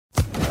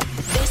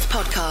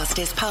podcast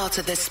is part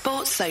of the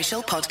Sports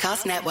Social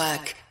Podcast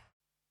Network.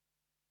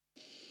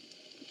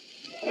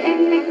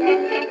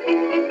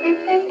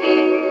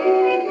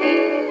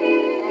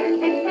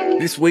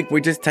 This week,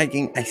 we're just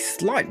taking a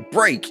slight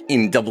break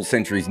in Double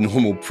Century's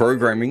normal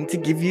programming to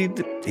give you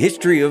the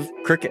history of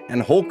cricket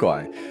and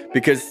Hawkeye,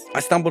 because I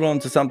stumbled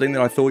onto something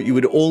that I thought you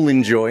would all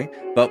enjoy,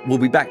 but we'll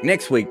be back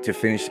next week to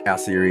finish our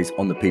series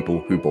on the people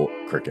who bought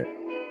cricket.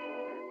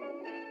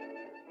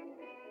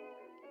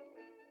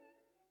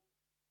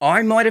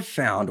 I might have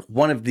found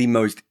one of the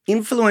most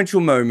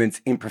influential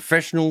moments in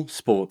professional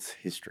sports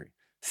history,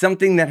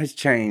 something that has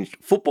changed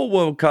football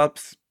World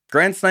Cups,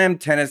 Grand Slam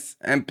tennis,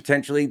 and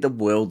potentially the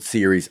World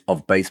Series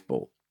of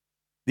Baseball.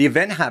 The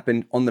event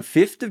happened on the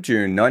 5th of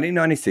June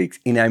 1996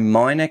 in a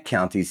minor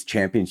counties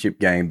championship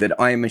game that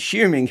I am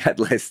assuming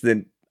had less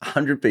than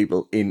 100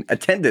 people in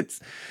attendance.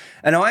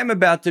 And I am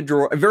about to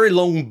draw a very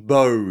long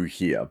bow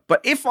here,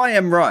 but if I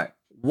am right,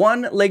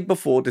 one leg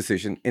before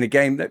decision in a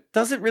game that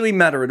doesn't really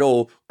matter at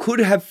all could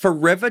have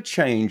forever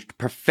changed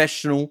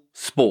professional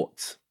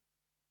sports.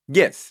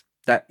 Yes,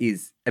 that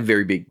is a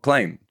very big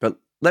claim, but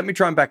let me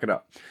try and back it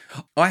up.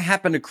 I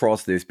happened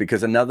across this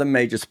because another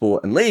major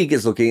sport and league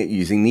is looking at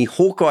using the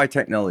Hawkeye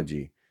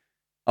technology.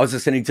 I was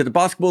listening to the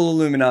Basketball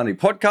Illuminati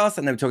podcast,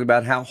 and they were talking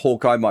about how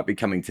Hawkeye might be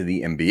coming to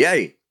the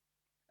NBA.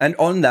 And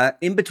on that,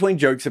 in between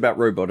jokes about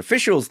robot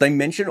officials, they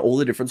mentioned all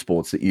the different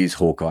sports that use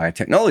Hawkeye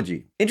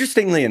technology.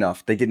 Interestingly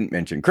enough, they didn't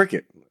mention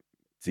cricket.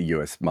 It's a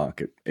US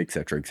market,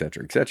 etc.,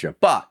 etc., etc.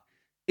 But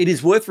it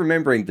is worth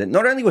remembering that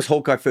not only was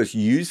Hawkeye first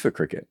used for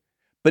cricket,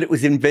 but it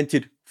was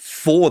invented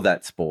for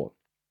that sport.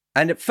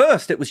 And at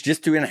first, it was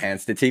just to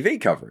enhance the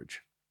TV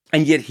coverage.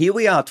 And yet here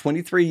we are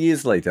 23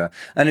 years later,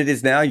 and it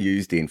is now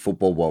used in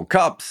football World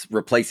Cups,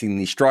 replacing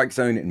the strike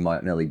zone in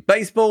minor league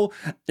baseball.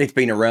 It's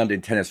been around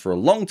in tennis for a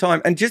long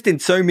time, and just in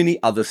so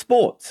many other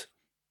sports.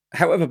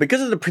 However, because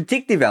of the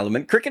predictive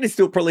element, cricket is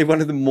still probably one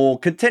of the more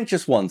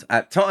contentious ones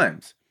at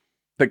times.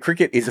 But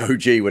cricket is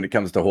OG when it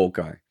comes to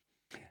Hawkeye.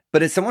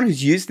 But as someone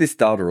who's used this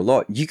data a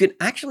lot, you can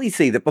actually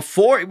see that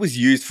before it was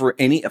used for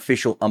any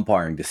official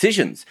umpiring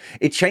decisions,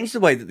 it changed the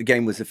way that the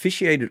game was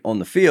officiated on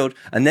the field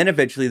and then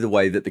eventually the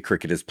way that the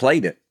cricketers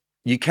played it.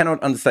 You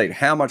cannot understate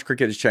how much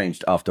cricket has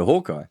changed after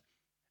Hawkeye.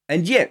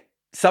 And yet,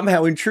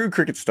 somehow in true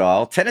cricket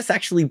style, tennis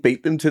actually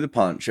beat them to the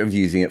punch of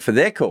using it for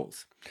their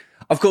calls.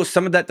 Of course,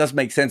 some of that does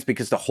make sense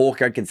because the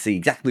Hawkeye can see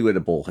exactly where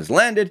the ball has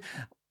landed,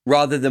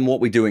 rather than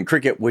what we do in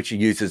cricket, which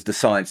uses the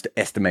science to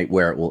estimate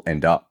where it will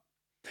end up.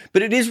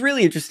 But it is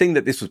really interesting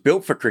that this was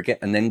built for cricket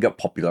and then got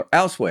popular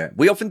elsewhere.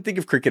 We often think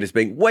of cricket as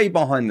being way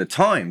behind the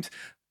times,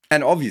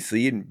 and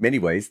obviously in many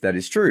ways that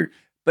is true.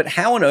 But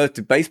how on earth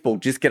did baseball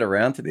just get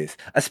around to this?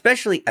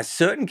 Especially as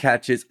certain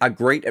catchers are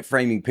great at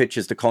framing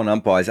pitches to con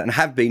umpires and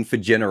have been for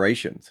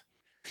generations.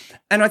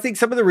 And I think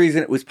some of the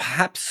reason it was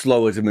perhaps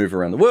slower to move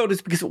around the world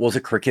is because it was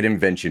a cricket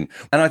invention.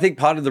 And I think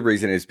part of the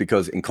reason is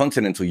because in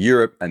continental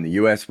Europe and the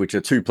US, which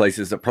are two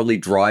places that probably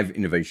drive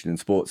innovation in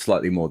sport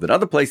slightly more than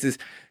other places,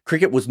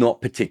 cricket was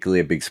not particularly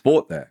a big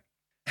sport there.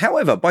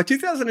 However, by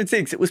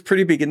 2006, it was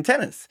pretty big in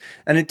tennis.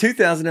 And in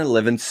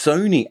 2011,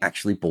 Sony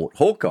actually bought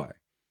Hawkeye.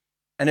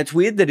 And it's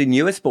weird that in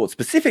US sports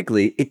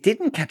specifically, it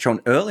didn't catch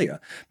on earlier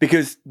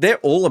because they're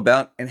all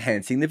about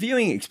enhancing the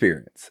viewing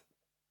experience.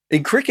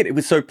 In cricket, it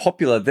was so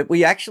popular that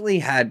we actually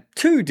had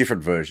two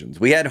different versions.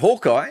 We had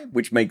Hawkeye,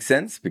 which makes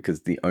sense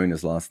because the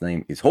owner's last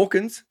name is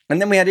Hawkins.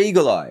 And then we had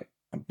Eagle Eye.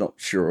 I'm not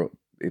sure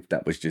if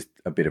that was just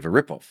a bit of a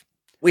ripoff.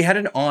 We had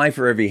an eye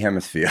for every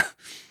hemisphere,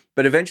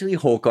 but eventually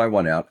Hawkeye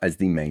won out as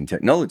the main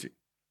technology.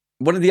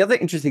 One of the other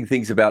interesting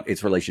things about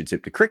its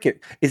relationship to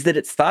cricket is that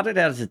it started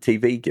out as a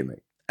TV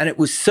gimmick. And it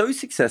was so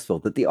successful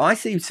that the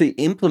ICC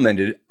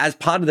implemented it as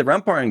part of their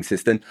umpiring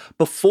system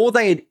before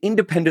they had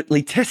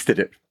independently tested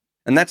it.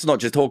 And that's not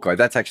just Hawkeye,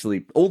 that's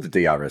actually all the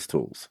DRS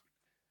tools.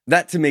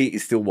 That to me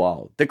is still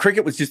wild. The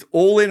cricket was just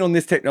all in on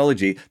this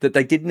technology that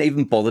they didn't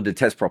even bother to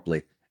test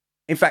properly.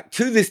 In fact,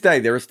 to this day,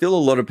 there are still a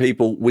lot of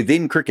people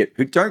within cricket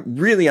who don't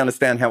really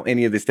understand how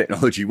any of this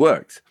technology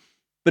works.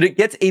 But it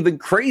gets even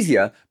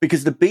crazier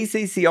because the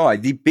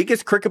BCCI, the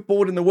biggest cricket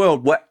board in the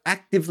world, were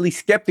actively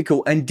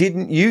skeptical and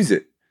didn't use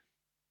it.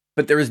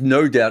 But there is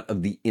no doubt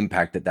of the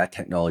impact that that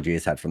technology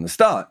has had from the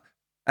start.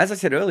 As I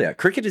said earlier,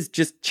 cricket has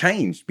just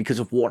changed because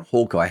of what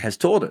Hawkeye has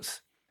taught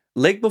us.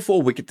 Leg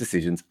before wicket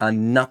decisions are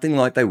nothing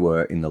like they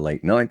were in the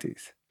late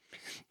 90s.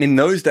 In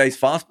those days,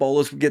 fast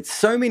bowlers would get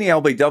so many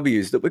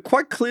LBWs that were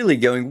quite clearly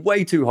going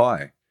way too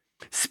high.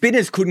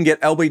 Spinners couldn't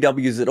get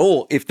LBWs at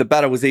all if the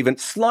batter was even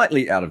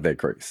slightly out of their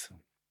crease.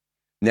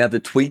 Now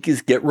the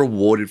tweakers get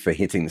rewarded for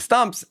hitting the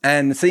stumps,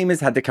 and the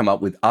seamers had to come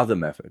up with other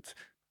methods.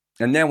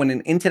 And now when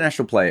an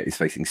international player is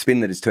facing spin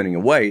that is turning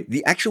away,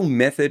 the actual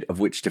method of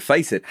which to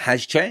face it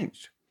has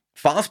changed.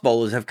 Fast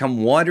bowlers have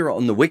come wider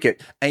on the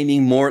wicket,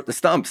 aiming more at the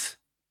stumps.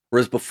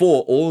 Whereas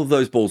before, all of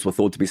those balls were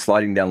thought to be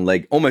sliding down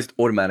leg almost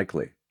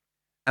automatically.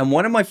 And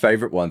one of my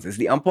favorite ones is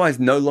the umpires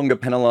no longer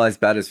penalize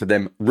batters for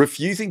them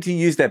refusing to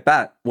use their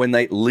bat when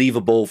they leave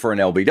a ball for an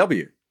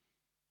LBW.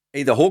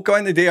 Either Hawkeye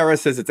in the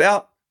DRS says it's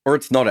out or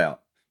it's not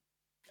out.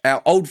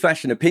 Our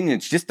old-fashioned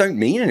opinions just don't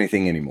mean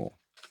anything anymore.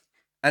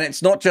 And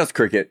it's not just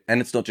cricket and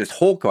it's not just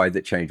Hawkeye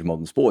that changed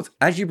modern sports.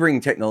 As you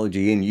bring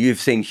technology in, you've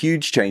seen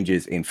huge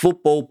changes in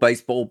football,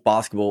 baseball,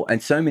 basketball,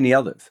 and so many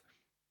others.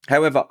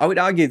 However, I would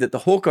argue that the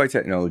Hawkeye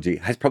technology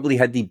has probably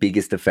had the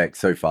biggest effect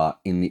so far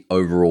in the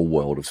overall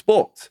world of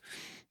sports.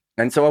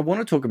 And so I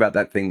want to talk about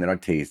that thing that I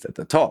teased at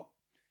the top.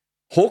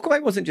 Hawkeye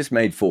wasn't just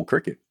made for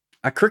cricket.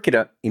 A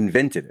cricketer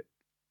invented it.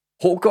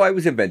 Hawkeye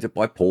was invented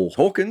by Paul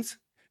Hawkins.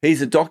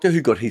 He's a doctor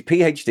who got his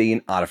PhD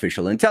in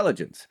artificial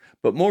intelligence.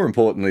 But more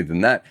importantly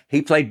than that,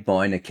 he played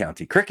minor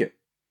county cricket.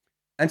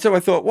 And so I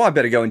thought, well, I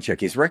better go and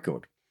check his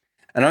record.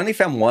 And I only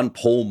found one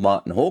Paul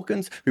Martin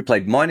Hawkins who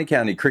played minor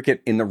county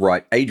cricket in the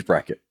right age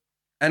bracket.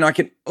 And I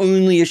can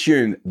only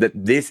assume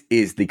that this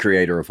is the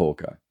creator of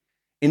Hawkeye.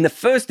 In the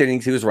first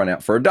innings, he was run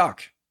out for a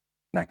duck.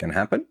 That can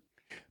happen.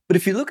 But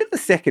if you look at the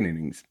second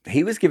innings,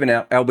 he was given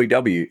out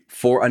LBW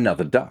for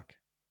another duck.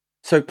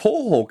 So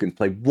Paul Hawkins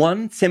played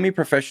one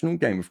semi-professional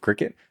game of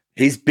cricket,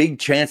 his big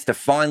chance to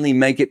finally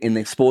make it in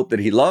the sport that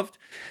he loved.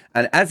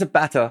 And as a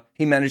batter,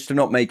 he managed to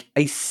not make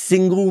a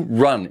single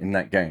run in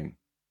that game.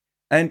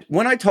 And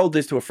when I told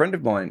this to a friend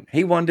of mine,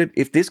 he wondered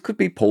if this could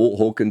be Paul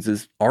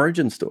Hawkins'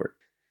 origin story.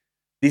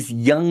 This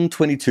young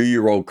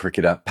 22-year-old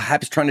cricketer,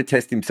 perhaps trying to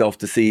test himself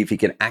to see if he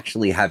can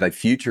actually have a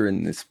future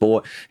in this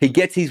sport. He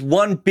gets his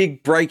one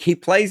big break. He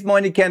plays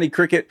minor county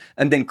cricket,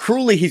 and then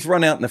cruelly he's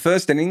run out in the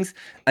first innings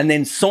and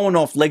then sawn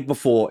off leg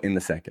before in the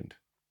second.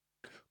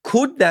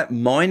 Could that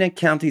minor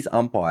counties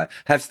umpire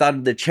have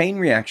started the chain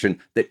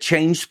reaction that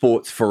changed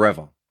sports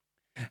forever?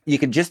 You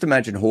can just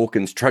imagine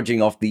Hawkins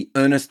trudging off the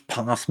Ernest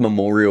Pass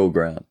Memorial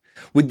Ground,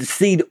 with the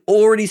seed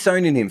already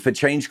sown in him for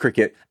change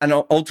cricket and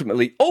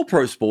ultimately all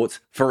pro sports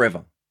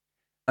forever.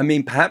 I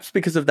mean, perhaps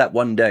because of that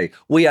one day,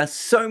 we are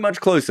so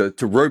much closer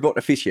to robot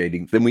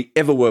officiating than we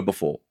ever were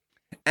before.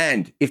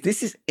 And if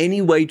this is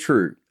any way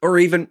true, or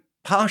even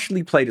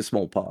partially played a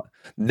small part,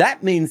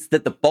 that means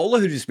that the bowler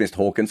who dismissed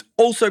Hawkins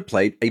also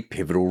played a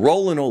pivotal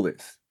role in all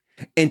this.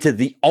 Enter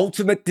the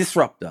ultimate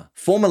disruptor,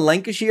 former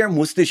Lancashire and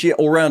Worcestershire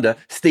all-rounder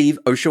Steve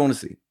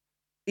O'Shaughnessy.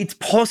 It's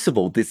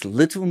possible this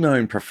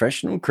little-known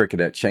professional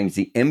cricketer changed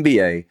the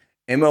NBA,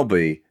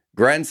 MLB,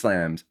 Grand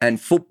Slams,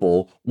 and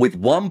football with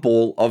one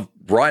ball of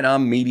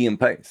right-arm medium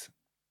pace.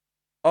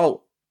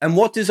 Oh, and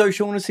what does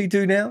O'Shaughnessy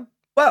do now?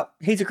 Well,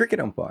 he's a cricket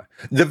umpire.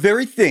 The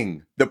very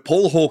thing that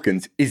Paul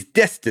Hawkins is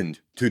destined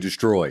to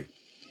destroy.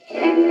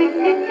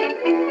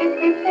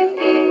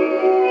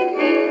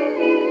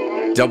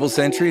 Double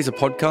Century is a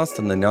podcast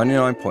on the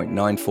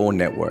 99.94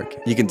 network.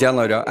 You can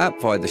download our app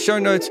via the show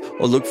notes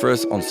or look for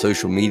us on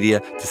social media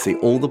to see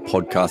all the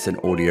podcasts and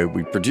audio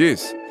we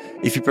produce.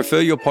 If you prefer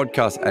your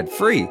podcast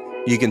ad-free,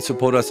 you can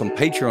support us on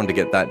Patreon to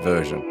get that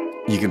version.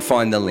 You can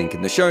find the link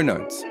in the show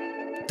notes.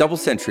 Double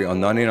Century on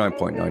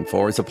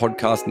 99.94 is a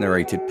podcast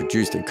narrated,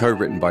 produced and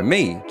co-written by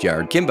me,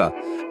 Jared Kimber.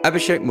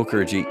 Abhishek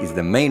Mukherjee is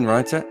the main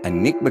writer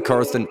and Nick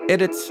McCorriston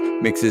edits,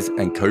 mixes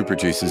and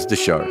co-produces the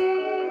show.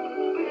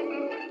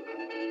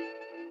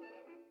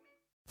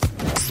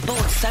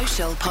 Sports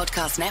Social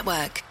Podcast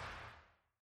Network.